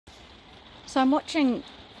So I'm watching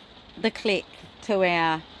the click to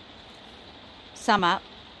our sum up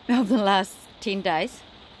of the last 10 days.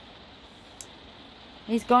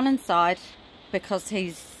 He's gone inside because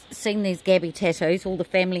he's seen these Gabby tattoos. All the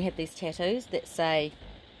family have these tattoos that say,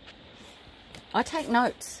 I take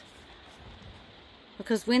notes.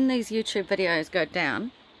 Because when these YouTube videos go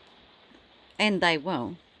down, and they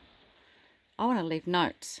will, I want to leave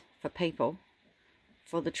notes for people,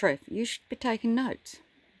 for the truth. You should be taking notes.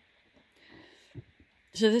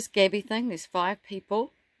 So this Gabby thing, there's 5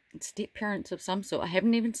 people, step parents of some sort. I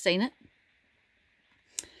haven't even seen it.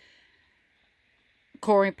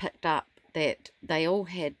 Corey picked up that they all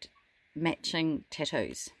had matching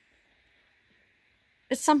tattoos.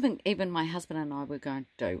 It's something even my husband and I were going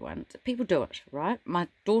to do once. People do it, right? My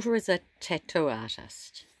daughter is a tattoo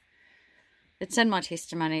artist. It's in my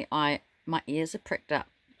testimony. My ears are pricked up.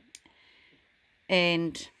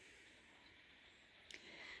 And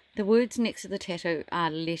the words next to the tattoo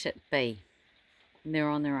are "let it be." And they're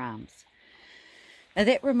on their arms. Now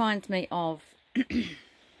that reminds me of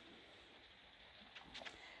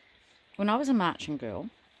when I was a marching girl.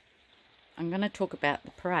 I'm going to talk about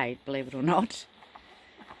the parade, believe it or not.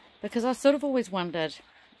 Because I sort of always wondered,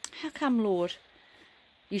 how come, Lord,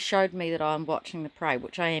 you showed me that I'm watching the parade,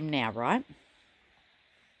 which I am now, right?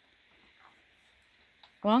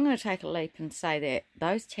 Well, I'm going to take a leap and say that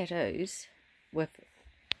those tattoos with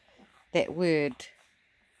that word,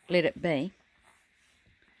 "let it be,"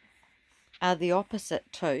 are the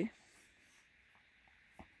opposite to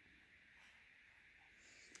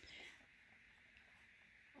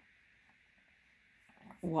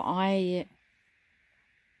what I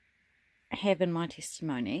have in my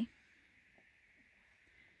testimony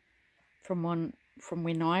from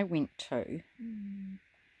when I went to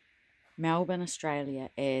Melbourne, Australia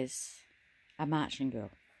as a marching girl.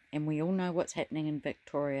 And we all know what's happening in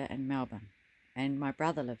Victoria and Melbourne. And my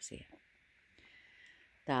brother lives there.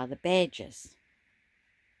 They are the badges.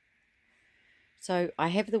 So I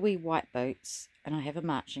have the wee white boots and I have a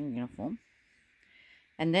marching uniform.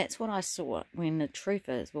 And that's what I saw when the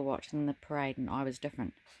troopers were watching the parade, and I was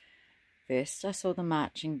different. First, I saw the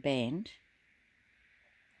marching band.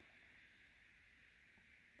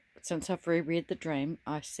 Since I've reread the dream,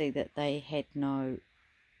 I see that they had no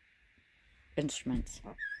instruments.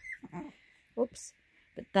 Oops.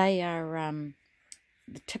 But they are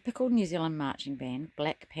the typical New Zealand marching band,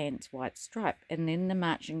 black pants, white stripe. And then the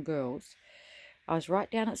marching girls, I was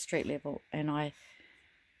right down at street level, and I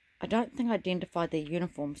don't think I identified their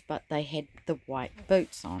uniforms, but they had the white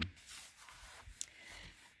boots on.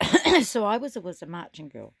 So I was a marching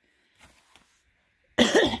girl.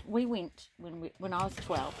 We went, when I was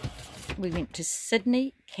 12, we went to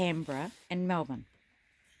Sydney, Canberra and Melbourne.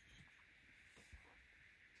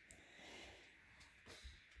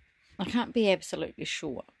 I can't be absolutely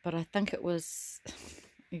sure, but I think it was,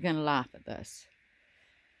 you're going to laugh at this.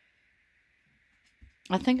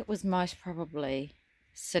 I think it was most probably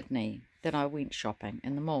Sydney that I went shopping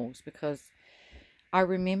in the malls, because I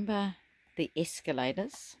remember the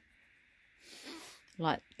escalators,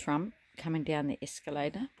 like Trump coming down the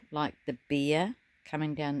escalator, like the bear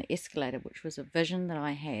coming down the escalator, which was a vision that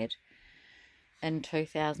I had in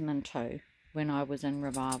 2002 when I was in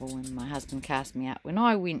revival, when my husband cast me out, when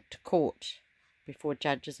I went to court before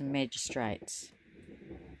judges and magistrates,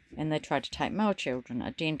 and they tried to take male children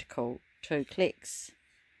identical to Cleck's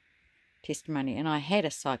testimony, and I had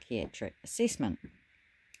a psychiatric assessment.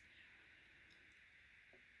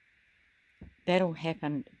 That all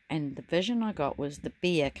happened, and the vision I got was the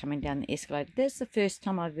bear coming down the escalator. That's the first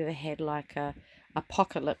time I've ever had like a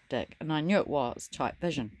apocalyptic, and I knew it was, type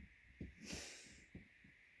vision.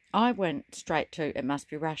 I went straight to, it must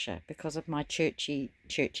be Russia, because of my churchy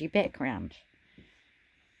background.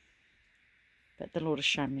 But the Lord has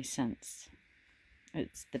shown me since.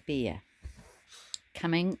 It's the bear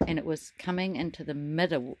coming, and it was coming into the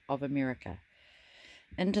middle of America,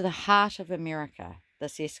 into the heart of America,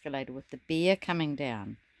 this escalator with the bear coming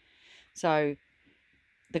down. So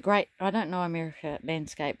I don't know America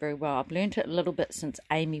landscape very well. I've learnt it a little bit since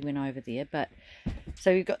Amy went over there, but so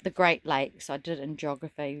you've got the Great Lakes. I did in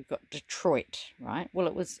geography. You've got Detroit, right? Well,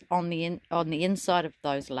 it was on the inside of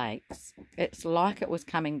those lakes. It's like it was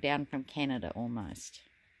coming down from Canada almost.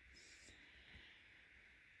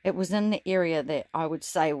 It was in the area that I would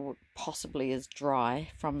say possibly is dry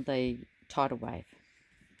from the tidal wave.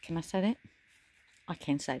 Can I say that? I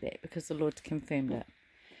can say that because the Lord's confirmed it.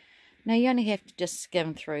 Now, you only have to just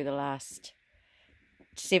skim through the last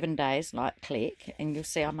 7 days like Cleck, and you'll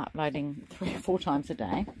see I'm uploading 3 or 4 times a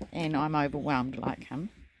day, and I'm overwhelmed like him.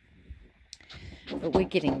 But we're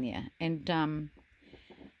getting there. And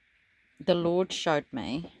the Lord showed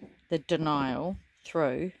me the denial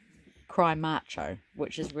through cry macho,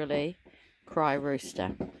 which is really cry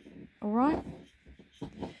rooster. Alright? You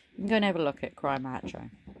can go and have a look at cry macho.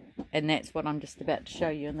 And that's what I'm just about to show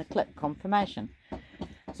you in the click confirmation.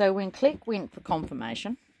 So when Click went for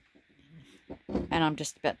confirmation, and I'm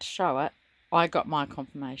just about to show it, I got my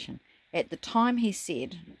confirmation. At the time he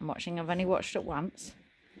said, I've only watched it once,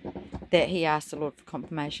 that he asked the Lord for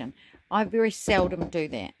confirmation. I very seldom do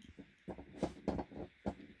that.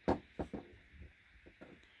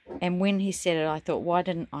 And when he said it, I thought, why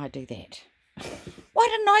didn't I do that? Why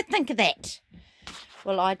didn't I think of that?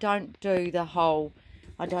 Well, I don't do the whole,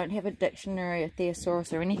 I don't have a dictionary, a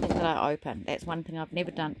thesaurus or anything that I open. That's one thing I've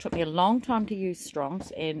never done. It took me a long time to use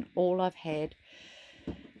Strong's, and all I've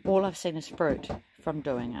seen is fruit from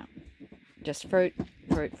doing it. Just fruit,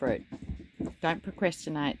 fruit, fruit. Don't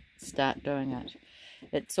procrastinate, start doing it.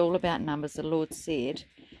 It's all about numbers. The Lord said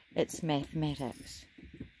it's mathematics.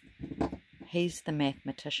 He's the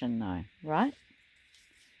mathematician though, right?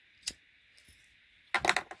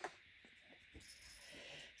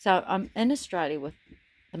 So I'm in Australia with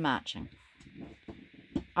the marching.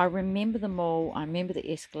 I remember them all. I remember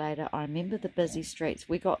the escalator. I remember the busy streets.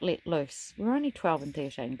 We got let loose. We were only 12 and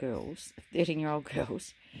 13 girls, 13-year-old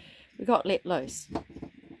girls. We got let loose.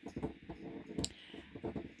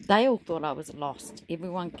 They all thought I was lost.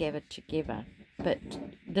 Everyone gathered together. But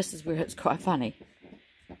this is where it's quite funny.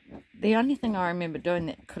 The only thing I remember doing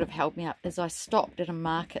that could have held me up is I stopped at a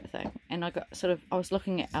market thing. And I was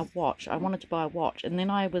looking at a watch. I wanted to buy a watch. And then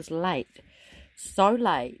I was late. So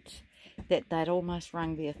late that they'd almost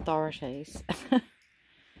rung the authorities.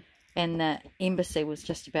 And the embassy was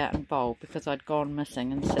just about involved because I'd gone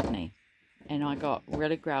missing in Sydney. And I got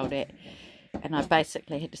really growled at. And I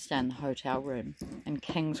basically had to stay in the hotel room in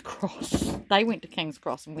King's Cross. They went to King's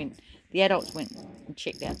Cross and the adults went and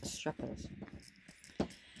checked out the strippers.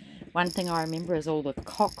 One thing I remember is all the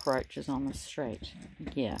cockroaches on the street.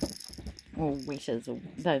 Yeah. Or wetters.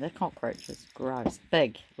 No, they're cockroaches. Gross.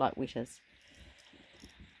 Big, like wetters.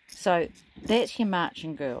 So, that's your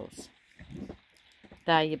marching girls.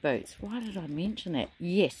 They're your boots. Why did I mention that?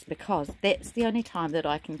 Yes, because that's the only time that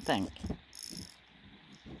I can think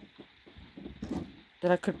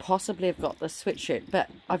that I could possibly have got this sweatshirt. But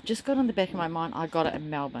I've just got in the back of my mind, I got it in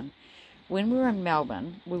Melbourne. When we were in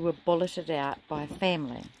Melbourne, we were bulleted out by a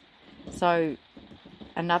family. So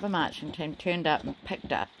another marching team turned up and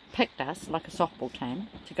picked us like a softball team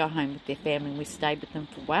to go home with their family. We stayed with them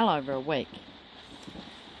for well over a week.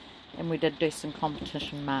 And we did do some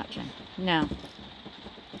competition marching. Now,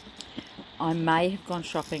 I may have gone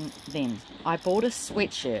shopping then. I bought a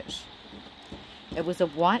sweatshirt. It was a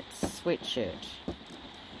white sweatshirt.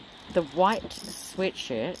 The white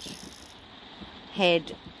sweatshirt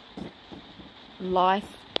had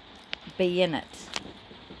life be in it.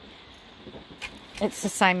 It's the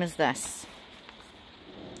same as this.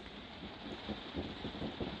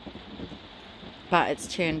 But it's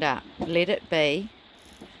turned up. Let it be.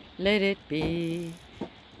 Let it be.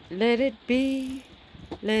 Let it be.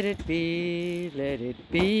 Let it be. Let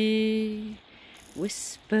it be.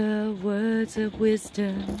 Whisper words of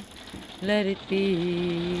wisdom. Let it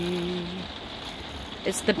be.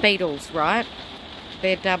 It's the Beatles, right?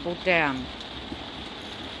 They're doubled down.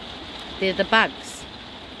 They're the Bugs.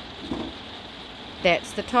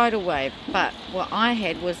 That's the tidal wave. But what I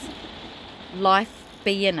had was Life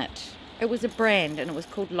Be In It. It was a brand and it was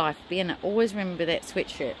called Life Be In It. Always remember that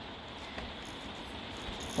sweatshirt.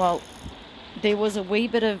 Well, there was a wee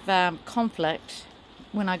bit of conflict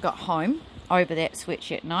when I got home over that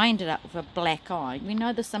sweatshirt, and I ended up with a black eye. We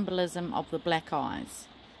know the symbolism of the black eyes.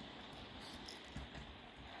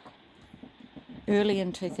 Early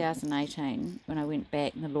in 2018, when I went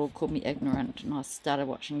back and the Lord called me ignorant and I started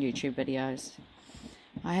watching YouTube videos,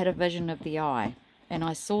 I had a vision of the eye, and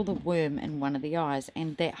I saw the worm in one of the eyes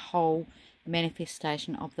and that whole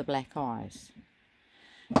manifestation of the black eyes.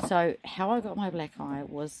 So how I got my black eye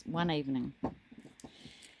was one evening.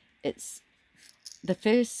 It's the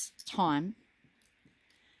first time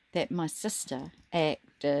that my sister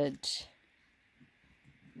acted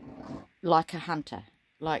like a hunter.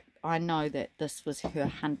 Like, I know that this was her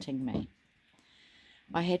hunting me.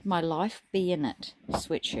 I had my Life Be In It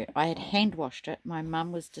sweatshirt. I had hand washed it. My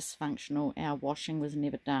mum was dysfunctional. Our washing was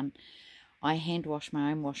never done. I hand washed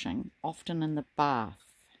my own washing, often in the bath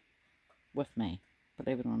with me,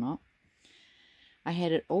 believe it or not. I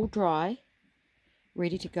had it all dry,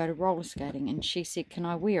 ready to go to roller skating, and she said, can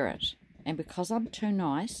I wear it? And because I'm too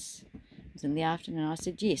nice, it was in the afternoon, I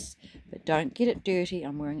said yes, but don't get it dirty.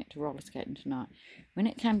 I'm wearing it to roller skating tonight. When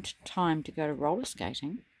it came time to go to roller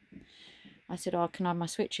skating, I said, oh, can I have my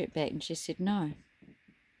sweatshirt back? And she said, no.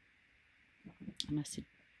 And I said,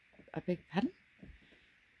 I beg your pardon?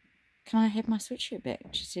 Can I have my sweatshirt back?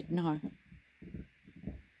 She said, no.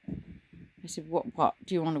 I said, what?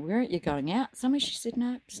 Do you want to wear it? You're going out somewhere? She said,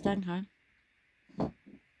 no, staying home.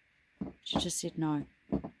 She just said no.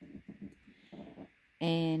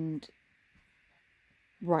 And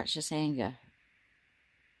righteous anger.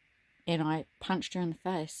 And I punched her in the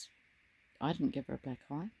face. I didn't give her a black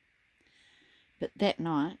eye. But that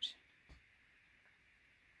night,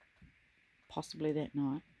 possibly that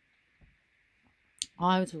night,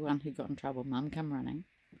 I was the one who got in trouble. Mum come running.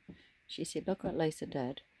 She said, look what Lisa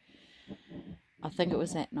did. I think it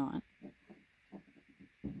was that night.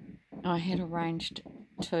 I had arranged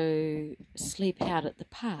to sleep out at the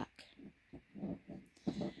park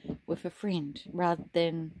with a friend rather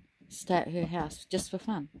than stay at her house just for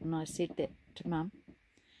fun. And I said that to Mum.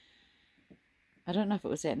 I don't know if it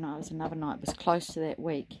was that night, it was another night, it was close to that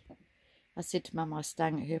week. I said to Mum I was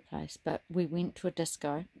staying at her place, but we went to a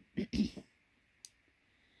disco.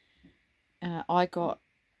 I got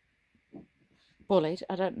bullied.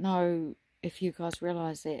 I don't know if you guys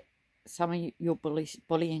realise that some of your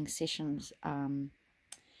bullying sessions,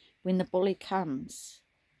 when the bully comes,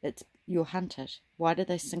 you're hunted. Why do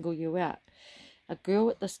they single you out? A girl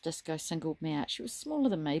at this disco singled me out. She was smaller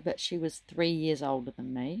than me, but she was 3 years older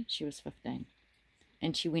than me. She was 15.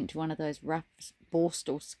 And she went to one of those rough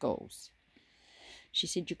Borstal schools. She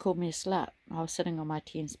said, you called me a slut. I was sitting on my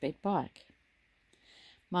 10-speed bike.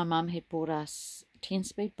 My mum had bought us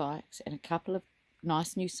 10-speed bikes and a couple of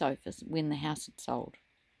nice new sofas when the house had sold.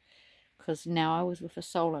 Because now I was with a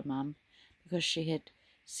solo mum because she had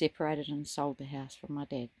separated and sold the house from my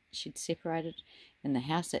dad. She'd separated and the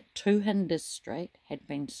house at 2 Hinders Street had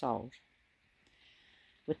been sold.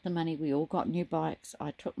 With the money we all got new bikes.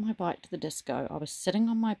 I took my bike to the disco. I was sitting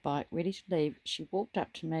on my bike ready to leave. She walked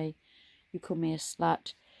up to me. You called me a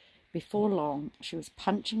slut. Before long she was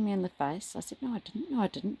punching me in the face. I said, no I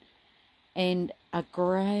didn't. And a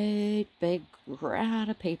great big crowd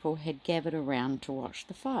of people had gathered around to watch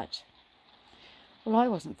the fight. Well, I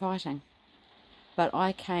wasn't fighting, but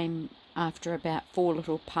I came after about 4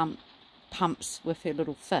 little pumps with her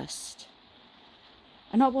little fist.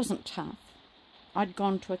 And I wasn't tough. I'd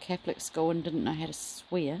gone to a Catholic school and didn't know how to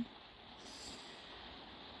swear.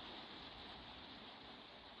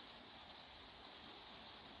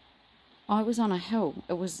 I was on a hill.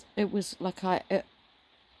 It was like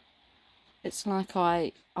it's like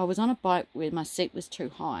I was on a bike where my seat was too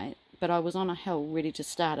high, but I was on a hill ready to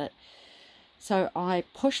start it. So I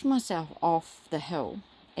pushed myself off the hill,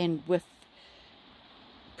 and with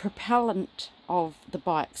propellant of the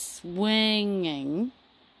bike swinging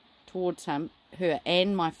towards her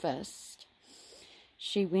and my fist,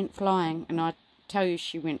 she went flying, and I tell you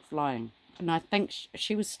she went flying. And I think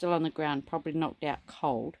she was still on the ground, probably knocked out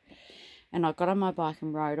cold. And I got on my bike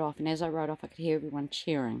and rode off, and as I rode off I could hear everyone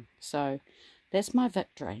cheering. So that's my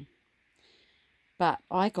victory. But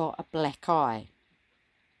I got a black eye.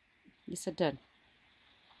 Yes, I did.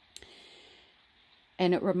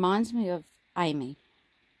 And it reminds me of Amy.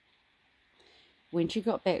 When she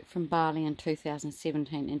got back from Bali in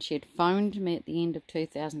 2017, and she had phoned me at the end of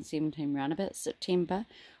 2017, round about September,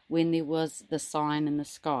 when there was the sign in the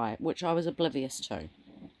sky, which I was oblivious to.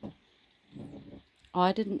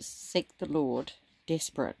 I didn't seek the Lord,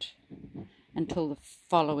 desperate, until the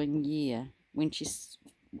following year, when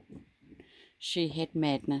she had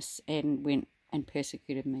madness and went and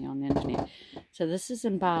persecuted me on the internet. So this is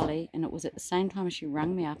in Bali, and it was at the same time she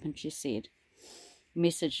rang me up and she said,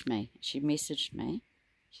 messaged me. She messaged me.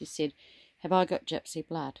 She said, have I got gypsy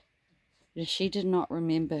blood? She did not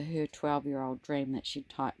remember her 12-year-old dream that she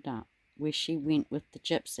typed up, where she went with the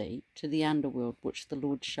gypsy to the underworld, which the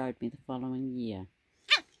Lord showed me the following year.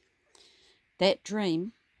 That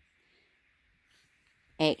dream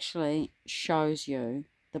actually shows you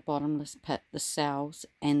the bottomless pit, the cells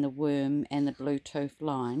and the worm and the Bluetooth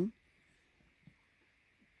line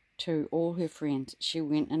to all her friends. She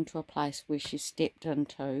went into a place where she stepped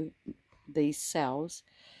into these cells.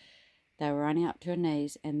 They were only up to her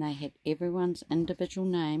knees, and they had everyone's individual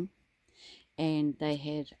name, and they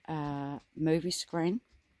had a movie screen.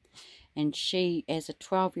 And she, as a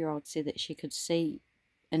 12-year-old, said that she could see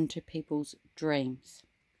into people's dreams.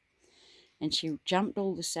 And she jumped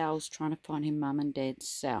all the cells trying to find her mum and dad's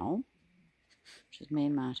cell, which is me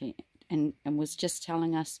and Marty, and was just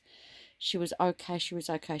telling us she was okay, that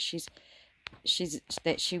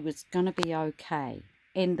she was going to be okay.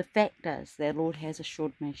 And the fact is, the Lord has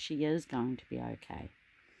assured me she is going to be okay.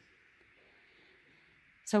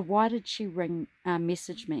 So why did she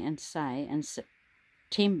message me and say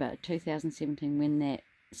September 2017, when that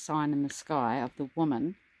sign in the sky of the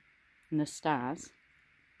woman and the stars,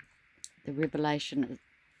 the Revelation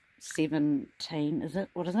 17, is it?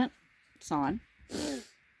 What is it? Sign.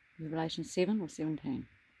 Revelation 7 or 17?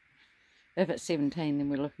 If it's 17, then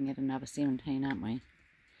we're looking at another 17, aren't we?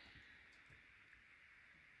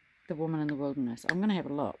 The woman in the wilderness. I'm going to have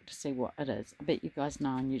a look to see what it is. I bet you guys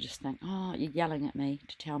know and you just think, oh, you're yelling at me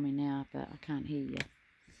to tell me now, but I can't hear you.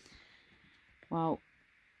 Well,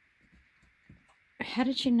 how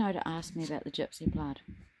did you know to ask me about the gypsy blood?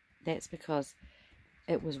 That's because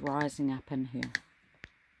it was rising up in her.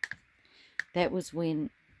 That was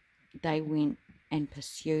when they went and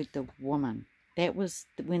pursued the woman. That was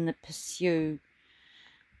when the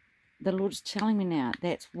Lord's telling me now,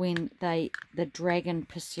 that's when the dragon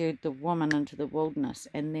pursued the woman into the wilderness.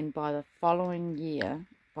 And then by the following year,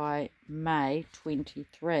 by May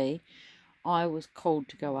 23, I was called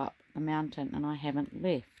to go up the mountain, and I haven't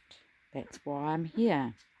left. That's why I'm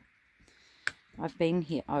here. I've been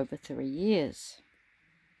here over 3 years.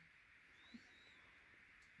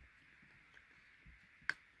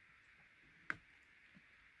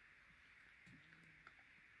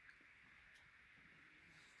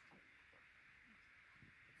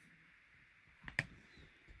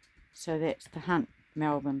 So that's the hunt,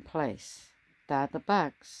 Melbourne Police. They're the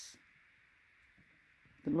bugs.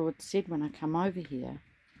 The Lord said when I come over here,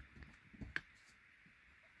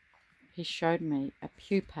 He showed me a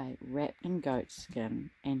pupae wrapped in goat skin,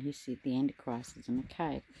 and He said the Antichrist is in a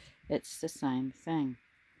cave. It's the same thing.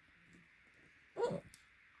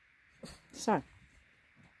 So,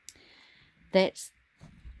 that's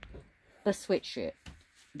the sweatshirt.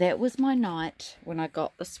 That was my night when I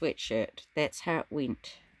got the sweatshirt. That's how it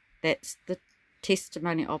went. That's the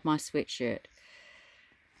testimony of my sweatshirt.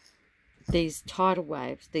 These tidal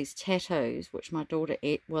waves, these tattoos, which my daughter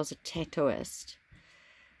was a tattooist.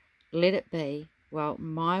 Let it be. Well,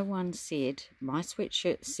 my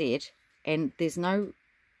sweatshirt said, and there's no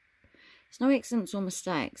accidents or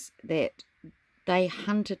mistakes, that they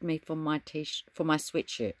hunted me for my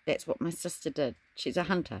sweatshirt. That's what my sister did. She's a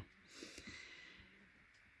hunter.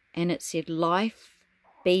 And it said, life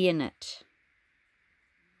be in it.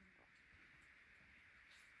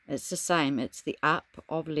 It's the same. It's the up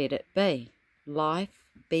of let it be. Life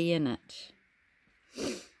be in it.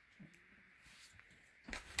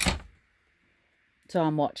 So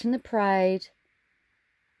I'm watching the parade.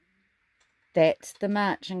 That's the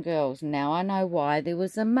marching girls. Now I know why there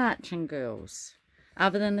was a marching girls.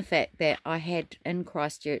 Other than the fact that I had in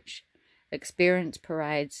Christchurch experienced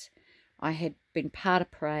parades. I had been part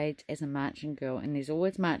of parades as a marching girl. And there's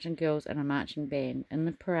always marching girls and a marching band in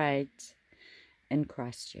the parades in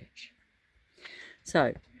Christchurch.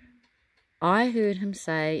 So, I heard him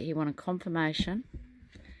say he wanted confirmation.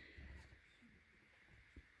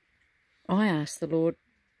 I asked the Lord,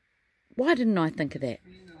 why didn't I think of that?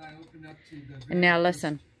 And now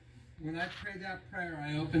listen. When I prayed that prayer,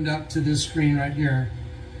 I opened up to this screen right here.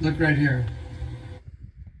 Look right here.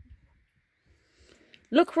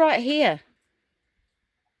 Look right here.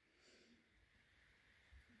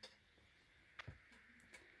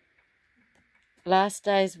 Last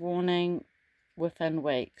day's warning within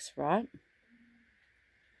weeks, right?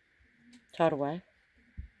 Tidal wave.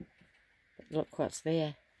 Look what's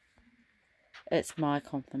there. It's my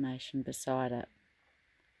confirmation beside it.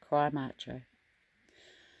 Cry macho.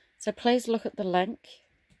 So please look at the link.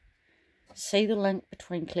 See the link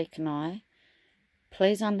between Click and I.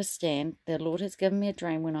 Please understand, the Lord has given me a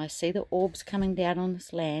dream. When I see the orbs coming down on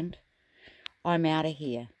this land, I'm out of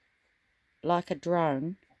here. Like a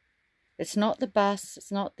drone. It's not the bus,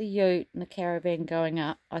 it's not the ute and the caravan going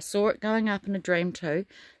up. I saw it going up in a dream too.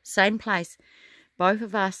 Same place. Both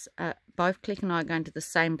of us, both Click and I are going to the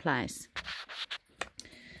same place.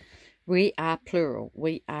 We are plural.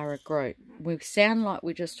 We are a group. We sound like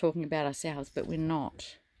we're just talking about ourselves, but we're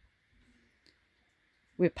not.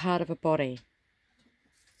 We're part of a body.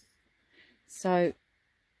 So,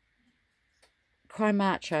 Cry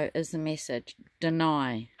Macho is the message.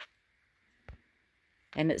 Deny.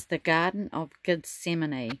 And it's the Garden of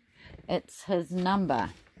Gethsemane. It's his number.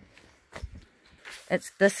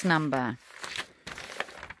 It's this number.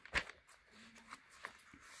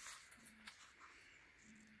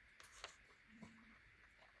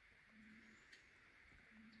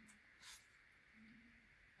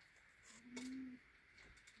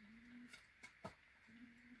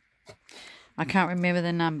 I can't remember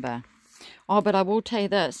the number. Oh, but I will tell you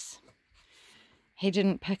this. He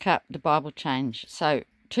didn't pick up the Bible change. So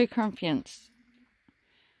 2 Corinthians,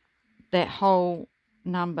 that whole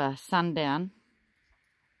number, sundown,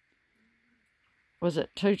 was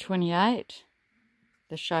it 228?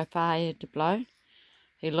 the shofar he had to blow.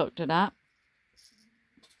 He looked it up.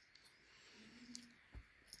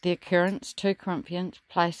 The occurrence, 2 Corinthians,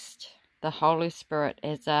 placed the Holy Spirit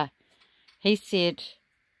as a, he said,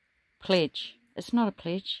 pledge. It's not a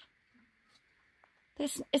pledge.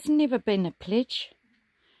 It's never been a pledge.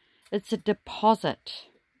 It's a deposit.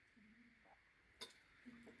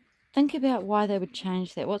 Think about why they would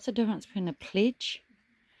change that. What's the difference between a pledge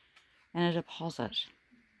and a deposit?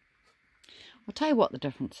 I'll tell you what the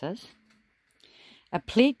difference is. A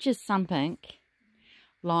pledge is something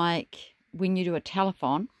like when you do a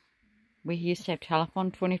telethon. We used to have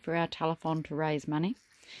telethon, 24-hour telethon to raise money.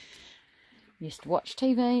 We used to watch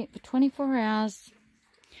TV for 24 hours.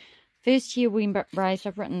 First year we raised,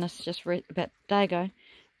 I've written this just about a day ago.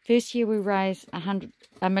 First year we raised $1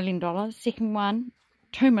 million. Second one,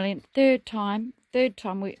 2 million. Third time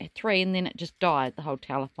we had 3, and then it just died. The whole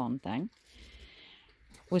telethon thing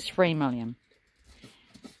was 3 million.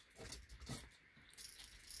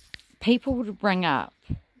 People would bring up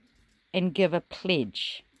and give a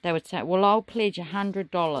pledge. They would say, well, I'll pledge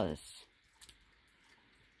 $100.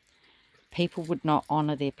 People would not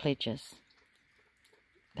honour their pledges.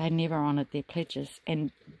 They never honoured their pledges.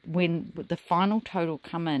 And when the final total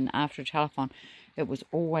come in after a telethon, it was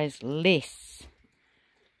always less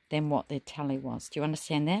than what their tally was. Do you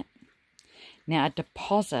understand that? Now, a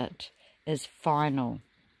deposit is final.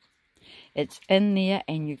 It's in there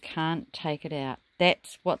and you can't take it out.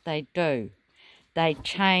 That's what they do. They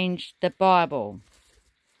change the Bible.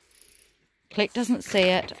 Click doesn't see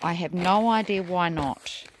it. I have no idea why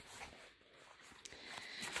not.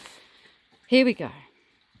 Here we go.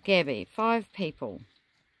 Gabby, 5 people.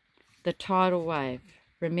 The tidal wave.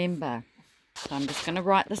 Remember. So I'm just going to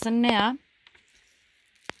write this in now.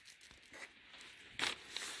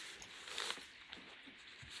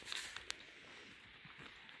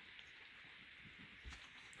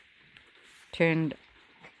 Turned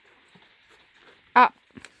up.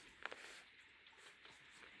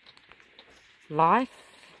 Life.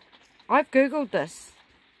 I've googled this.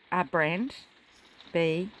 A brand.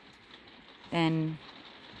 Be in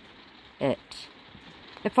it.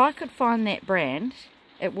 If I could find that brand,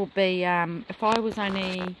 it will be, if I was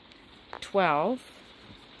only 12,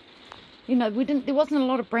 you know, there wasn't a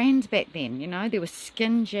lot of brands back then, you know. There was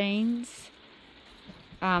Skin Jeans,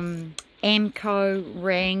 Amco,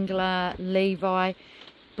 Wrangler, Levi.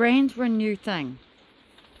 Brands were a new thing.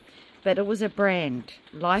 But it was a brand.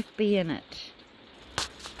 Life be in it.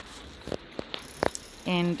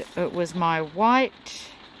 And it was my white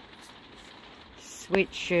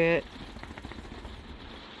sweatshirt.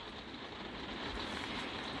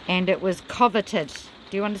 And it was coveted.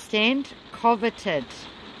 Do you understand? Coveted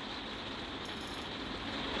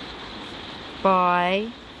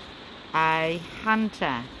by a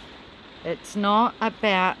hunter. It's not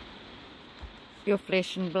about your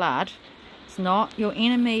flesh and blood. It's not. Your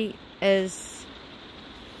enemy is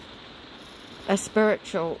a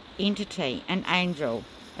spiritual entity, an angel,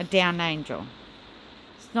 a down angel.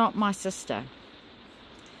 It's not my sister.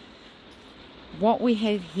 What we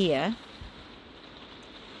have here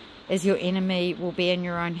is your enemy will be in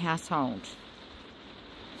your own household.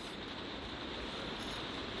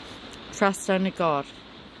 Trust only God.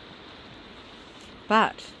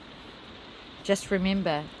 But just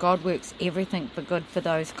remember, God works everything for good for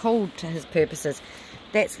those called to his purposes.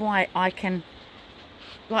 That's why I can,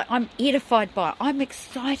 like, I'm edified by it. I'm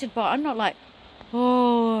excited by it. I'm not like,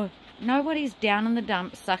 oh, nobody's down in the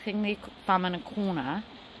dump sucking their thumb in a corner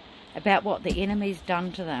about what the enemy's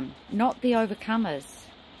done to them. Not the overcomers.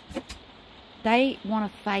 They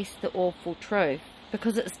want to face the awful truth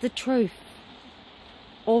because it's the truth.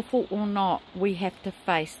 Awful or not, we have to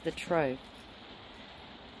face the truth.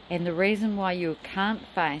 And the reason why you can't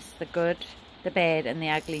face the good, the bad and the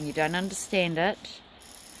ugly, and you don't understand it,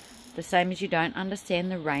 the same as you don't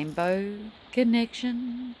understand the rainbow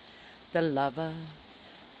connection, the lover,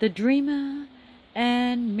 the dreamer,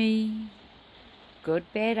 and me. Good,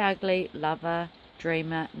 bad, ugly, lover,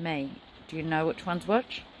 dreamer, me. Do you know which one's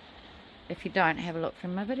which? If you don't, have a look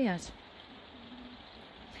from my videos.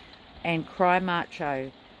 And cry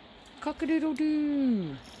macho.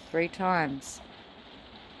 Cock-a-doodle-doo. 3 times.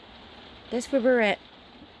 That's where we're at.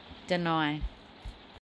 Deny.